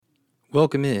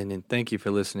Welcome in, and thank you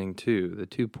for listening to the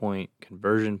 2-Point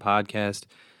Conversion Podcast.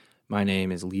 My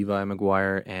name is Levi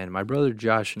McGuire, and my brother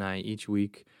Josh and I each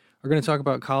week are going to talk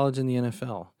about college and the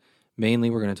NFL. Mainly,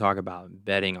 we're going to talk about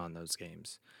betting on those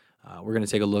games. We're going to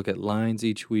take a look at lines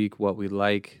each week, what we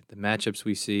like, the matchups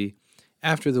we see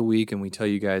after the week, and we tell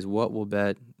you guys what we'll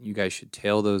bet. You guys should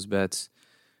tail those bets.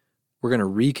 We're going to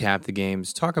recap the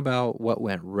games, talk about what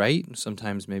went right,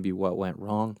 sometimes maybe what went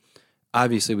wrong.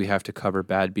 Obviously, we have to cover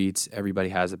bad beats. Everybody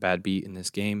has a bad beat in this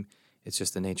game. It's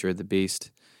just the nature of the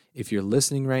beast. If you're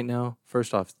listening right now,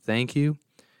 first off, thank you.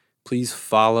 Please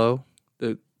follow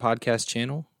the podcast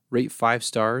channel, rate 5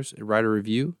 stars, write a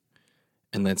review,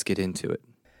 and let's get into it.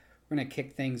 We're going to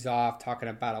kick things off talking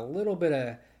about a little bit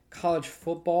of college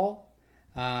football.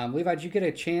 Levi, did you get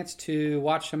a chance to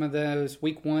watch some of those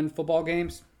week 1 football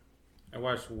games? I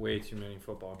watched way too many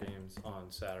football games on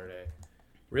Saturday.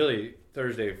 Really,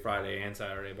 Thursday, Friday, and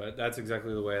Saturday, but that's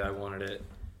exactly the way I wanted it.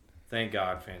 Thank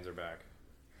God fans are back.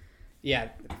 Yeah,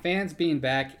 fans being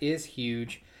back is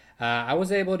huge. I was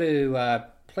able to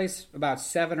place about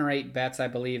 7 or 8 bets, I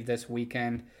believe, this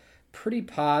weekend. Pretty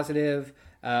positive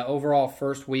overall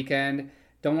first weekend.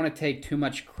 Don't want to take too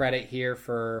much credit here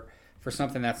for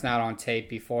something that's not on tape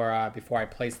before I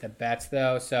place the bets,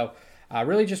 though. So I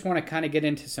really just want to kind of get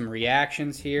into some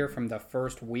reactions here from the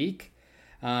first week.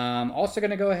 Also going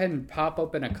to go ahead and pop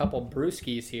open a couple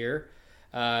brewskis here.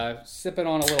 Sipping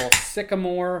on a little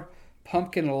Sycamore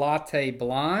Pumpkin Latte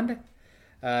Blonde.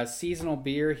 Seasonal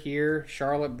beer here,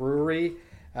 Charlotte Brewery.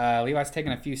 Levi's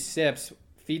taking a few sips.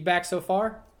 Feedback so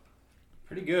far?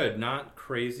 Pretty good. Not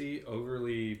crazy,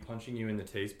 overly punching you in the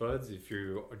taste buds. If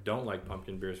you don't like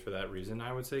pumpkin beers for that reason,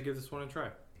 I would say give this one a try.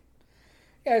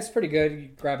 Yeah, it's pretty good. You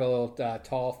grab a little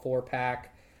tall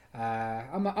 4-pack.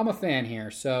 I'm a fan here.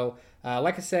 So,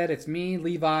 like I said, it's me,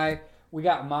 Levi. We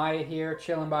got Maya here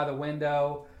chilling by the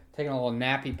window, taking a little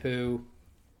nappy poo.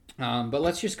 But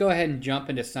let's just go ahead and jump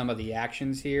into some of the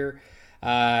actions here.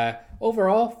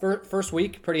 Overall, first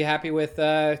week, pretty happy with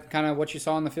kind of what you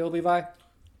saw on the field, Levi?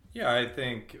 Yeah, I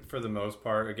think for the most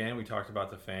part, again, we talked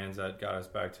about the fans that got us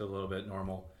back to a little bit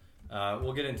normal.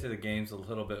 We'll get into the games a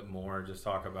little bit more, just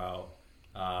talk about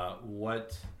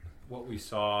what we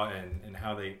saw and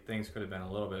how things could have been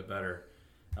a little bit better.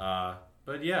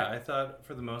 But yeah, I thought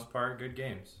for the most part, good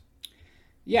games.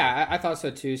 Yeah, I thought so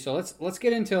too. So let's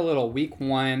get into a little week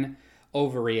 1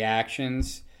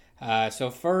 overreactions. So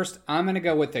first, I'm going to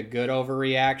go with the good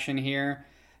overreaction here.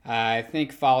 I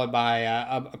think followed by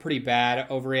a pretty bad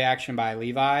overreaction by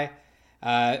Levi.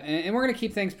 And we're going to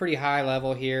keep things pretty high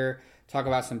level here. Talk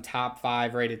about some top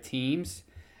 5 rated teams.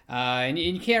 And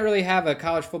you can't really have a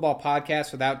college football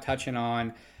podcast without touching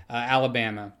on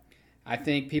Alabama. I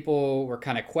think people were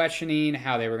kind of questioning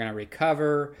how they were going to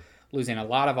recover, losing a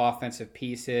lot of offensive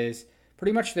pieces,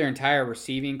 pretty much their entire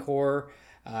receiving core.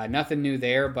 Nothing new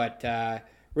there, but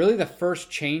really the first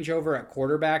changeover at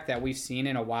quarterback that we've seen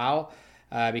in a while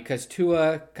because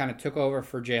Tua kind of took over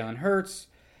for Jalen Hurts,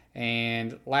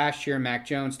 and last year Mac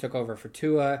Jones took over for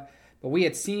Tua. But we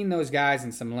had seen those guys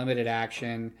in some limited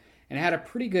action and had a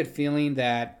pretty good feeling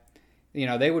that,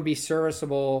 they would be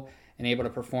serviceable and able to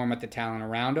perform with the talent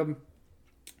around them.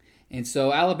 And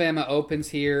so Alabama opens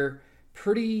here.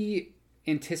 Pretty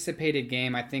anticipated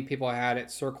game. I think people had it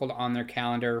circled on their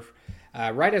calendar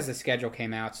right as the schedule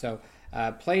came out. So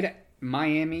played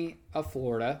Miami of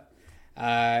Florida.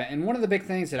 And one of the big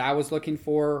things that I was looking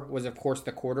for was, of course,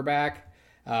 the quarterback,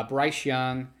 Bryce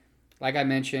Young. Like I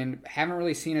mentioned, haven't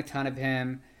really seen a ton of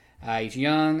him. He's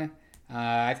young.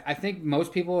 I think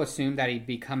most people assumed that he'd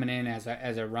be coming in as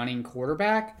a running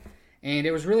quarterback, and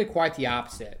it was really quite the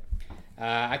opposite.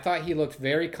 I thought he looked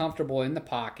very comfortable in the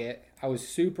pocket. I was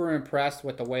super impressed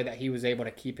with the way that he was able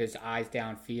to keep his eyes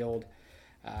downfield.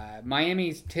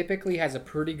 Miami typically has a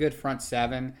pretty good front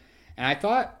seven, and I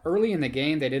thought early in the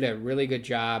game they did a really good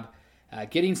job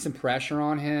getting some pressure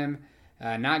on him,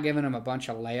 not giving him a bunch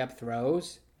of layup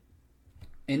throws,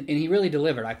 and he really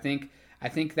delivered. I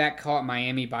think that caught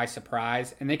Miami by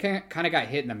surprise, and they kind of got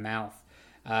hit in the mouth.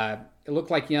 It looked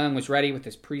like Young was ready with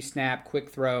his pre-snap, quick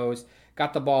throws,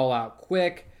 got the ball out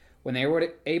quick. When they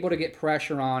were able to get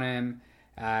pressure on him,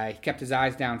 he kept his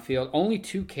eyes downfield. Only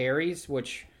 2 carries,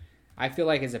 which I feel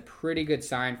like is a pretty good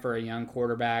sign for a young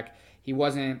quarterback. He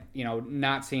wasn't,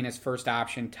 not seeing his first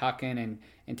option, tucking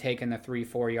and taking the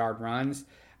 3-4 yard runs.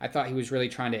 I thought he was really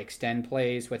trying to extend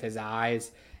plays with his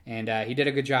eyes, and he did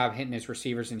a good job hitting his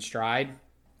receivers in stride.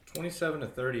 27 to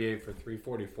 38 for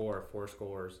 344, 4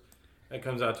 scores. That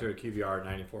comes out to a QBR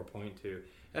 94.2.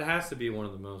 It has to be one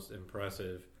of the most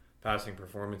impressive passing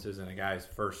performances in a guy's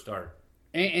first start.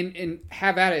 and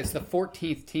have at it. It's the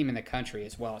 14th team in the country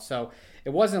as well. So it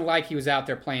wasn't like he was out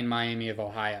there playing Miami of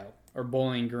Ohio or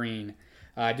Bowling Green.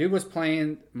 Dude was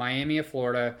playing Miami of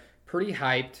Florida, pretty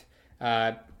hyped,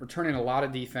 returning a lot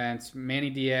of defense. Manny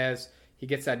Diaz, he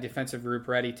gets that defensive group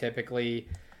ready typically.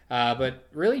 But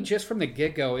really just from the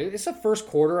get-go, it's the first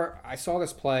quarter. I saw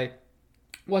this play.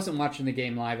 Wasn't watching the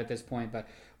game live at this point, but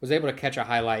was able to catch a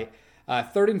highlight.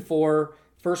 3rd and 4,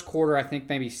 first quarter, I think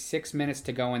maybe 6 minutes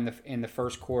to go in the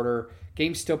first quarter.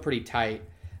 Game's still pretty tight.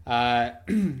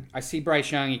 I see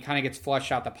Bryce Young. He kind of gets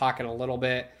flushed out the pocket a little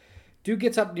bit. Dude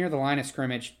gets up near the line of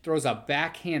scrimmage, throws a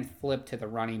backhand flip to the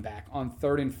running back on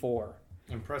 3rd and 4.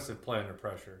 Impressive play under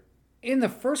pressure. In the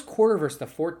first quarter versus the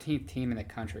 14th team in the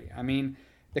country. I mean,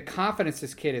 the confidence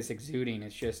this kid is exuding,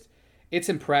 it's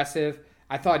impressive.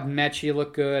 I thought Mechie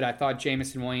looked good. I thought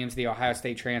Jamison Williams, the Ohio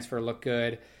State transfer, looked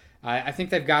good. I think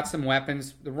they've got some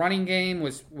weapons. The running game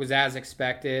was as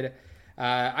expected.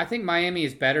 I think Miami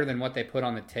is better than what they put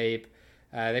on the tape.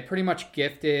 They pretty much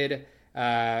gifted.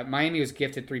 Miami was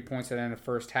gifted 3 points at the end of the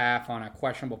first half on a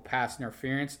questionable pass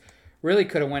interference. Really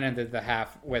could have went into the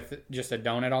half with just a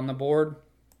donut on the board.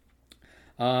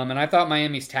 And I thought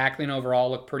Miami's tackling overall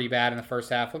looked pretty bad in the first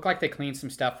half. Looked like they cleaned some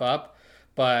stuff up.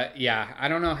 But, yeah, I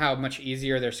don't know how much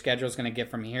easier their schedule is going to get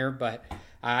from here. But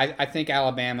I think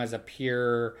Alabama is a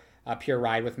pure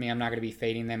ride with me. I'm not going to be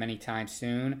fading them anytime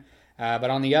soon. But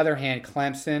on the other hand,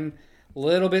 Clemson, a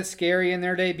little bit scary in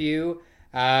their debut.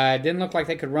 Didn't look like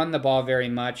they could run the ball very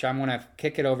much. I'm going to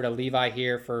kick it over to Levi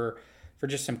here for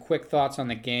just some quick thoughts on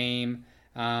the game.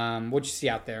 What'd you see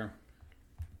out there?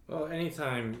 Well,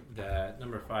 anytime that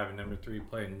number 5 and number 3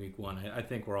 play in week 1, I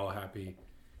think we're all happy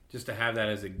just to have that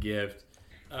as a gift.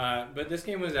 But this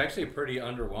game was actually pretty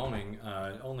underwhelming.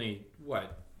 Only,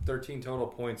 13 total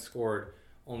points scored.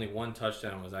 Only 1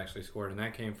 touchdown was actually scored, and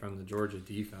that came from the Georgia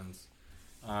defense.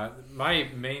 My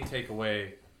main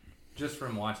takeaway just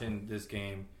from watching this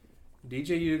game,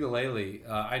 DJ Uiagalelei,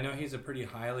 I know he's a pretty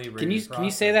highly rated prospect. Can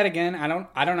you say that again? I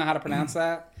don't know how to pronounce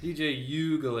that. DJ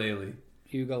Uiagalelei.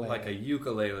 Ukulele. Like a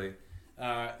ukulele.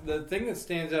 The thing that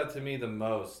stands out to me the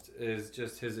most is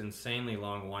just his insanely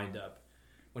long windup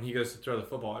when he goes to throw the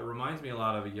football. It reminds me a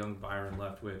lot of a young Byron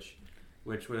Leftwich,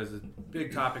 which was a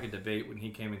big topic of debate when he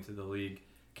came into the league.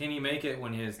 Can he make it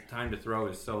when his time to throw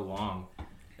is so long?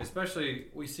 Especially,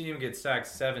 we see him get sacked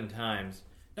 7 times.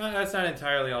 Now, that's not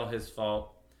entirely all his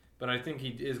fault, but I think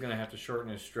he is going to have to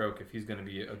shorten his stroke if he's going to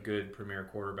be a good premier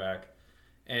quarterback.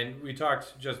 And we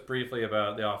talked just briefly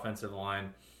about the offensive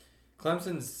line.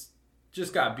 Clemson's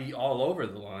just got beat all over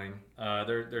the line.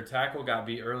 Their tackle got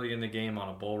beat early in the game on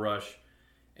a bull rush,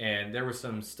 and there were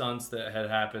some stunts that had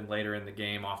happened later in the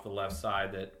game off the left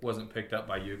side that wasn't picked up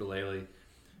by Uiagalelei.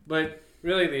 But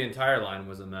really, the entire line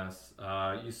was a mess.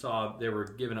 You saw they were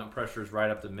giving up pressures right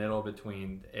up the middle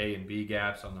between A and B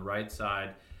gaps on the right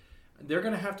side. They're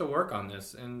going to have to work on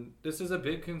this, and this is a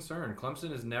big concern.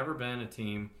 Clemson has never been a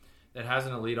team that has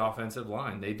an elite offensive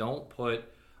line. They don't put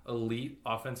elite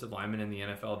offensive linemen in the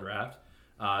NFL draft.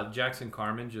 Jackson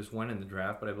Carman just went in the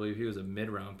draft, but I believe he was a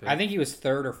mid-round pick. I think he was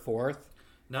 3rd or 4th.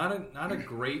 Not a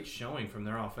great showing from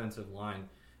their offensive line.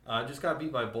 Just got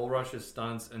beat by bull rushes,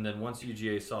 stunts, and then once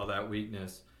UGA saw that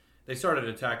weakness, they started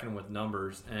attacking him with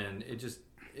numbers, and it just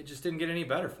didn't get any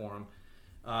better for him.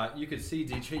 You could see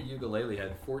DJ Uiagalelei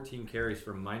had 14 carries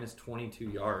for minus 22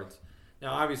 yards.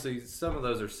 Now, obviously, some of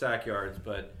those are sack yards,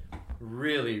 but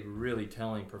really, really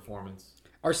telling performance.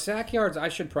 Are sack yards, I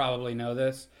should probably know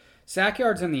this, sack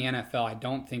yards in the NFL I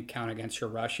don't think count against your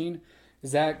rushing.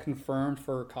 Is that confirmed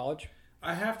for college?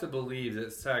 I have to believe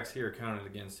that sacks here counted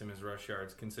against him as rush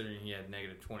yards, considering he had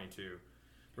negative 22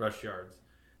 rush yards.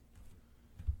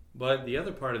 But the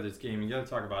other part of this game, you got to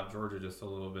talk about Georgia just a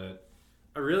little bit.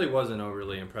 I really wasn't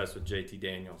overly impressed with JT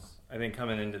Daniels. I think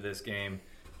coming into this game,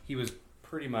 he was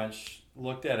pretty much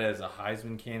looked at as a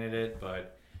Heisman candidate,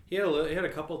 but he had a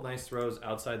couple of nice throws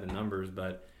outside the numbers,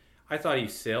 but I thought he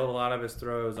sailed a lot of his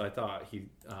throws. I thought he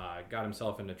got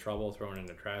himself into trouble throwing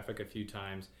into traffic a few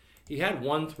times. He had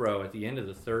one throw at the end of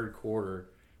the 3rd quarter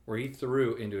where he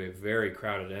threw into a very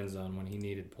crowded end zone when he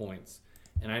needed points,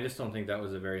 and I just don't think that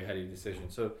was a very heady decision.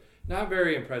 So not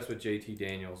very impressed with JT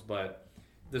Daniels, but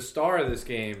the star of this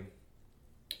game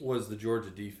was the Georgia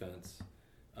defense.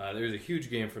 There was a huge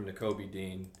game from Nakobe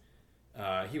Dean.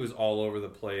 He was all over the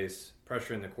place,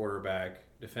 pressuring the quarterback,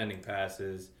 defending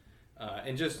passes,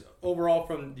 and just overall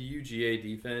from the UGA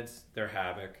defense, they're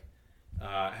havoc.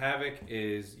 Havoc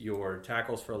is your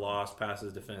tackles for loss,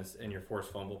 passes defense, and your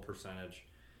forced fumble percentage.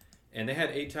 And they had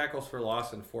 8 tackles for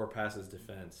loss and 4 passes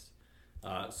defense.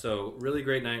 So really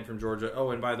great night from Georgia.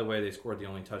 Oh, and by the way, they scored the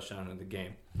only touchdown in the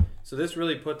game. So this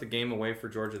really put the game away for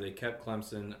Georgia. They kept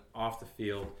Clemson off the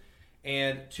field.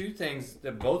 And one thing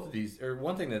that both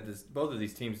of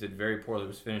these teams did very poorly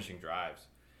was finishing drives.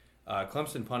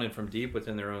 Clemson punted from deep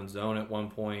within their own zone at one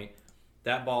point.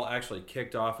 That ball actually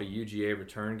kicked off a UGA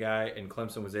return guy, and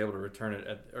Clemson was able to return it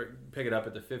or pick it up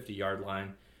at the 50-yard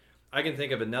line. I can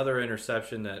think of another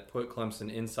interception that put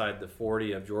Clemson inside the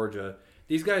 40 of Georgia.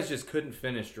 These guys just couldn't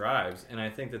finish drives, and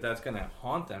I think that that's going to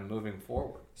haunt them moving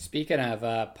forward. Speaking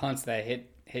of punts that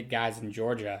hit guys in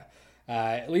Georgia,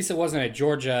 at least it wasn't a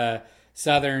Georgia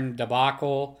Southern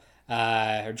debacle.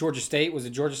 Or Georgia State. Was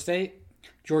it Georgia State?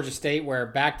 Georgia State, where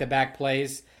back-to-back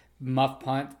plays, muff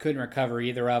punt, couldn't recover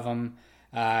either of them.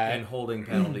 And holding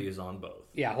penalties on both.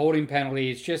 Yeah, holding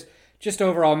penalties. Just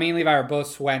overall, me and Levi are both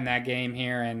sweating that game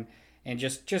here, and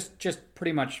just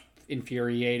pretty much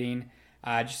infuriating.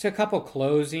 Just a couple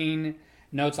closing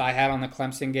notes I had on the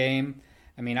Clemson game.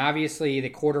 I mean, obviously the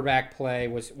quarterback play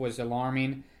was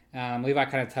alarming. Levi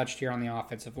kind of touched here on the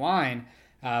offensive line,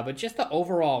 but just the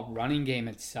overall running game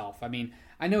itself. I mean,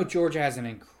 I know Georgia has an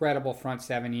incredible front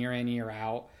seven year in, year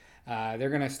out. They're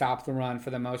going to stop the run for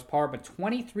the most part, but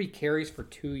 23 carries for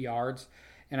 2 yards.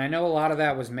 And I know a lot of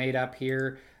that was made up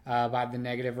here by the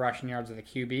negative rushing yards of the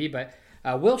QB.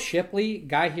 But Will Shipley,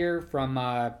 guy here from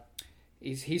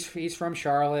he's from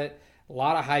Charlotte. A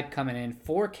lot of hype coming in.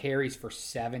 4 carries for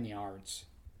 7 yards.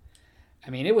 I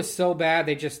mean, it was so bad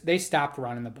they stopped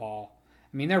running the ball.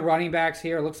 I mean, their running backs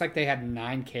here, it looks like they had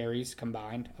 9 carries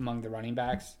combined among the running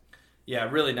backs. Yeah,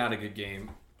 really not a good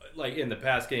game, like in the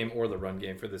pass game or the run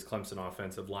game for this Clemson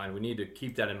offensive line. We need to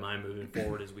keep that in mind moving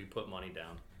forward as we put money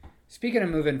down. Speaking of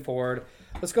moving forward,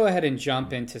 let's go ahead and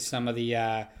jump into some of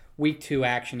the Week 2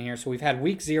 action here. So we've had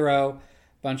Week 0,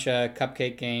 bunch of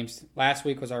cupcake games. Last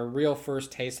week was our real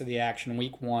first taste of the action,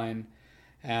 Week 1.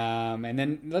 And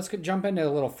then let's jump into a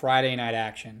little Friday night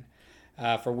action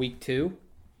for Week 2.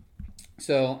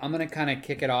 So I'm going to kind of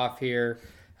kick it off here.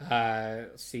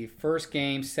 Let's see, first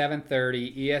game,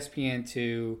 7:30,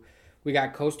 ESPN2. We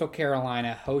got Coastal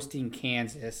Carolina hosting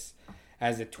Kansas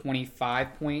as a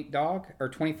 25-point dog or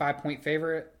 25-point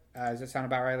favorite. Does that sound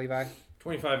about right, Levi?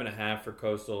 25.5 for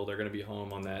Coastal. They're going to be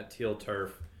home on that teal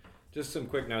turf. Just some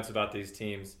quick notes about these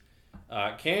teams.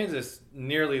 Kansas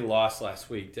nearly lost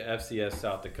last week to FCS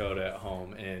South Dakota at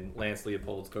home in Lance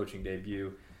Leopold's coaching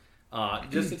debut.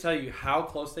 Just to tell you how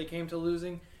close they came to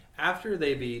losing, after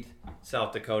they beat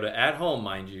South Dakota at home,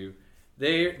 mind you,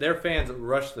 their fans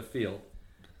rushed the field.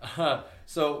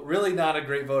 So really not a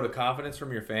great vote of confidence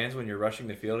from your fans when you're rushing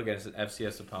the field against an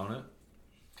FCS opponent.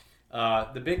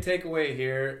 The big takeaway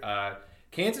here,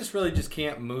 Kansas really just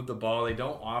can't move the ball. They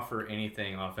don't offer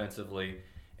anything offensively,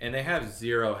 and they have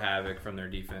zero havoc from their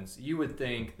defense. You would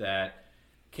think that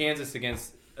Kansas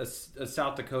against a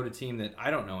South Dakota team that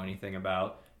I don't know anything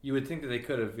about, you would think that they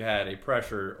could have had a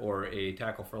pressure or a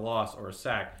tackle for loss or a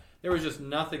sack. There was just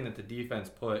nothing that the defense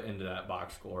put into that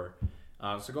box score.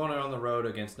 So going on the road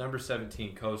against number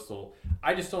 17 Coastal,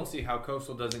 I just don't see how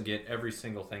Coastal doesn't get every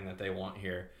single thing that they want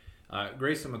here.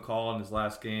 Grayson McCall in his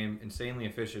last game, insanely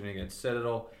efficient against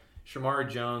Citadel. Shamar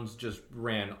Jones just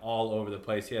ran all over the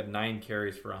place. He had 9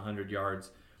 carries for 100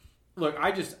 yards. Look,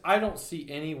 I don't see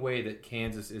any way that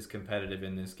Kansas is competitive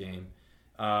in this game.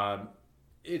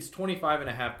 It's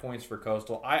 25.5 points for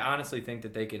Coastal. I honestly think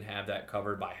that they can have that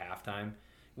covered by halftime.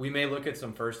 We may look at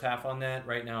some first half on that.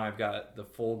 Right now I've got the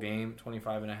full game,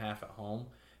 25.5 at home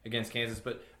against Kansas.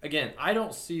 But again, I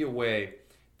don't see a way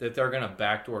that they're going to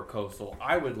backdoor Coastal.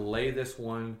 I would lay this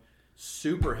one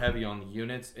super heavy on the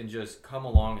units and just come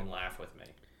along and laugh with me.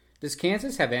 Does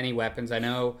Kansas have any weapons? I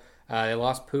know they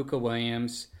lost Puka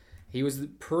Williams. He was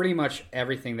pretty much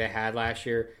everything they had last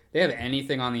year. They have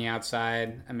anything on the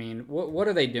outside? I mean, what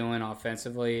are they doing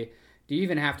offensively? Do you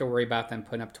even have to worry about them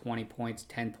putting up 20 points,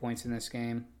 10 points in this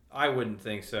game? I wouldn't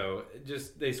think so.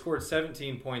 Just they scored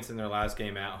 17 points in their last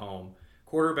game at home.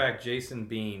 Quarterback Jason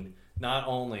Bean not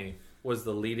only was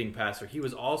the leading passer, he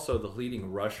was also the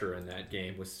leading rusher in that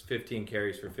game with 15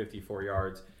 carries for 54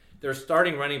 yards. Their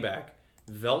starting running back,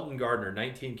 Velton Gardner,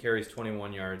 19 carries,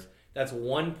 21 yards. That's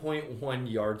 1.1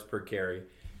 yards per carry.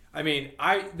 I mean,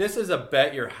 this is a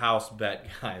bet your house bet,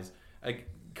 guys.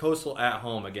 Coastal at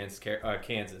home against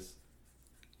Kansas.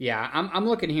 Yeah, I'm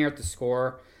looking here at the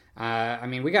score. I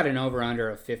mean, we got an over-under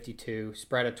of 52,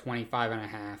 spread of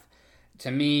 25.5.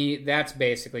 To me, that's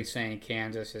basically saying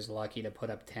Kansas is lucky to put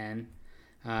up 10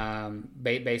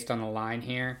 based on the line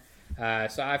here.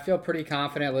 So I feel pretty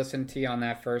confident listening to you on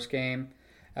that first game.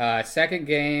 Second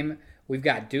game, we've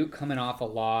got Duke coming off a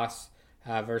loss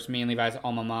versus me and Levi's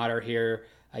alma mater here.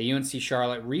 UNC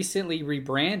Charlotte recently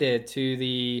rebranded to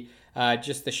the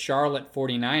just the Charlotte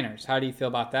 49ers. How do you feel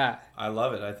about that? I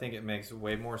love it. I think it makes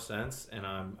way more sense, and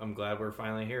I'm glad we're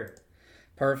finally here.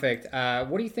 Perfect.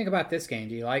 What do you think about this game?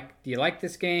 Do you like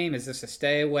this game? Is this a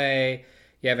stay away?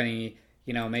 You have any,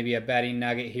 maybe a betting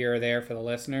nugget here or there for the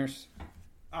listeners?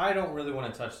 I don't really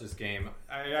want to touch this game.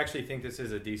 I actually think this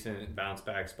is a decent bounce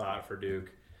back spot for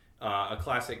Duke. A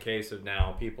classic case of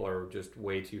now people are just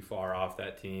way too far off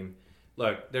that team.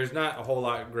 Look, there's not a whole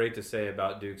lot great to say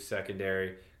about Duke's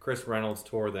secondary. Chris Reynolds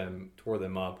tore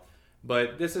them up,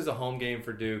 but this is a home game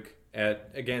for Duke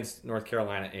against North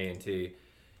Carolina A&T.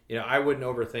 I wouldn't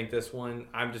overthink this one.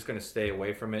 I'm just going to stay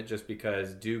away from it just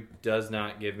because Duke does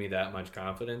not give me that much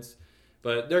confidence.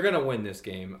 But they're going to win this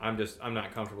game. I'm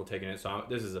not comfortable taking it, so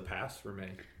this is a pass for me.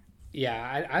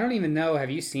 Yeah, I don't even know. Have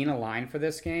you seen a line for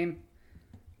this game?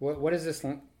 What is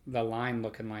the line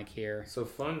looking like here? So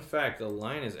fun fact, the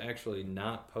line is actually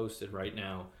not posted right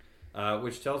now,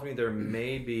 which tells me there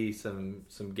may be some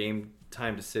game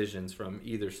time decisions from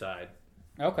either side.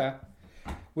 Okay.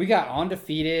 We got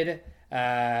undefeated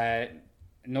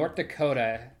North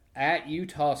Dakota at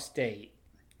Utah State.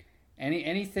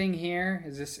 Anything here?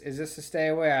 Is this a stay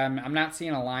away? I'm not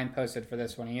seeing a line posted for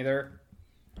this one either.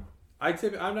 I'm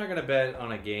not going to bet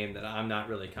on a game that I'm not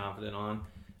really confident on.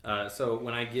 So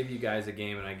when I give you guys a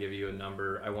game and I give you a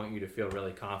number, I want you to feel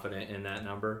really confident in that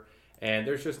number. And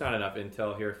there's just not enough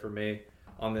intel here for me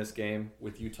on this game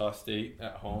with Utah State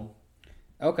at home.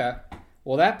 Okay.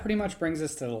 Well, that pretty much brings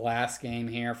us to the last game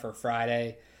here for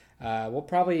Friday. We'll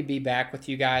probably be back with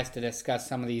you guys to discuss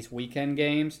some of these weekend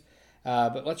games.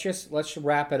 But let's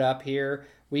wrap it up here.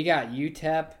 We got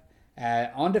UTEP,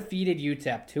 undefeated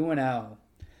UTEP,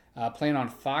 2-0, playing on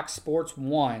Fox Sports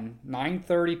 1,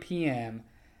 9:30 p.m.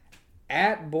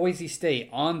 at Boise State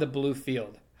on the blue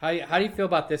field. How do you feel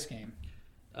about this game?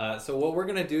 So what we're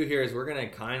going to do here is we're going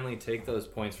to kindly take those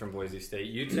points from Boise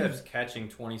State. UTEP's catching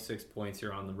 26 points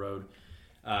here on the road.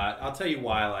 I'll tell you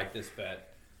why I like this bet.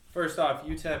 First off,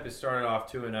 UTEP has started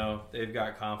off 2-0. They've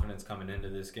got confidence coming into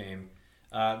this game.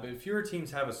 But fewer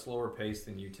teams have a slower pace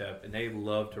than UTEP, and they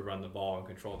love to run the ball and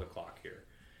control the clock here.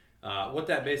 What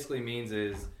that basically means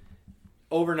is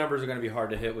over numbers are going to be hard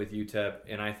to hit with UTEP,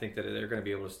 and I think that they're going to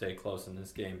be able to stay close in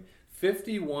this game.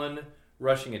 51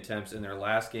 rushing attempts in their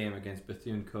last game against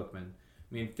Bethune-Cookman.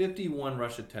 51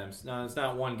 rush attempts. Now, it's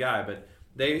not one guy, but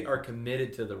they are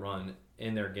committed to the run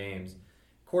in their games.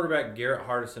 Quarterback Garrett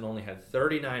Hardison only had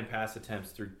 39 pass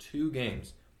attempts through 2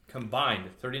 games. Combined,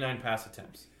 39 pass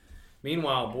attempts.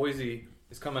 Meanwhile, Boise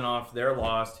is coming off their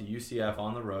loss to UCF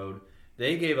on the road.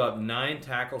 They gave up 9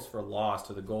 tackles for loss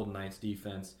to the Golden Knights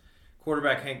defense.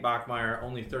 Quarterback Hank Bachmeier,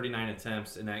 only 39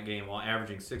 attempts in that game while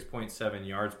averaging 6.7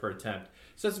 yards per attempt.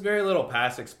 So it's very little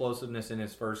pass explosiveness in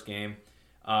his first game.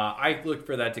 I look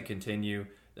for that to continue.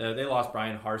 They lost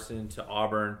Brian Harsin to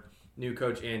Auburn. New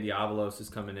coach Andy Avalos is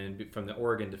coming in from the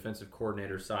Oregon defensive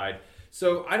coordinator side.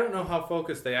 So I don't know how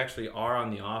focused they actually are on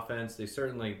the offense.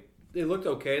 They looked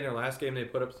okay in their last game. They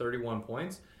put up 31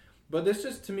 points. But this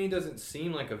just, to me, doesn't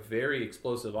seem like a very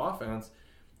explosive offense.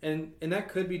 And that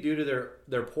could be due to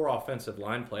their poor offensive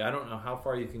line play. I don't know how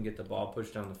far you can get the ball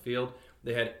pushed down the field.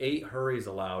 They had 8 hurries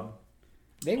allowed,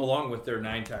 along with their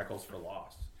 9 tackles for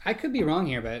loss. I could be wrong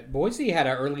here, but Boise had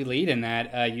an early lead in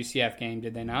that UCF game,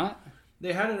 did they not?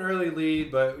 They had an early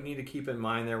lead, but we need to keep in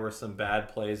mind there were some bad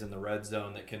plays in the red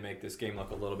zone that can make this game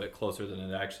look a little bit closer than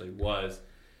it actually was.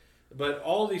 But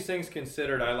all of these things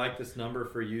considered, I like this number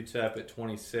for UTEP at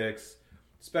 26,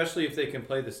 especially if they can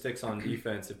play the sticks on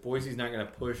defense. If Boise's not going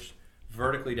to push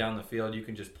vertically down the field, you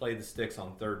can just play the sticks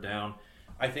on third down.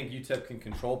 I think UTEP can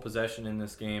control possession in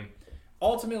this game.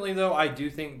 Ultimately, though, I do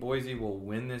think Boise will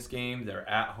win this game. They're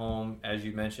at home, as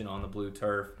you mentioned, on the blue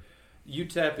turf.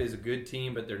 UTEP is a good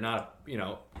team, but they're not,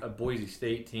 a Boise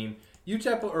State team.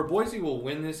 Boise will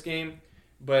win this game.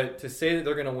 But to say that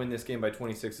they're going to win this game by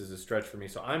 26 is a stretch for me.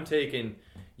 So I'm taking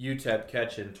UTEP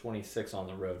catching 26 on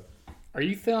the road. Are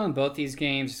you feeling both these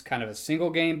games kind of a single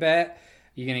game bet?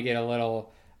 You going to get a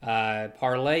little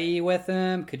parlay with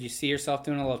them? Could you see yourself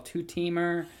doing a little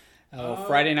 2-teamer? A little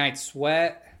Friday night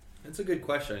sweat? That's a good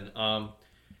question.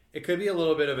 It could be a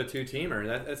little bit of a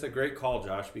 2-teamer. That's a great call,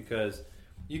 Josh, because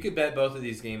you could bet both of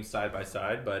these games side by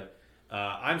side. But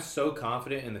I'm so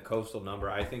confident in the Coastal number.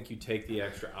 I think you take the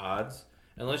extra odds.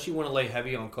 Unless you want to lay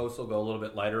heavy on Coastal, go a little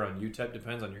bit lighter on UTEP.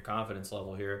 Depends on your confidence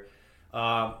level here.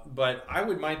 But I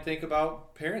might think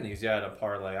about pairing these, at a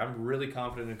parlay. I'm really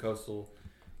confident in Coastal.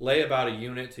 Lay about a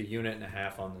unit to unit and a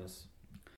half on this.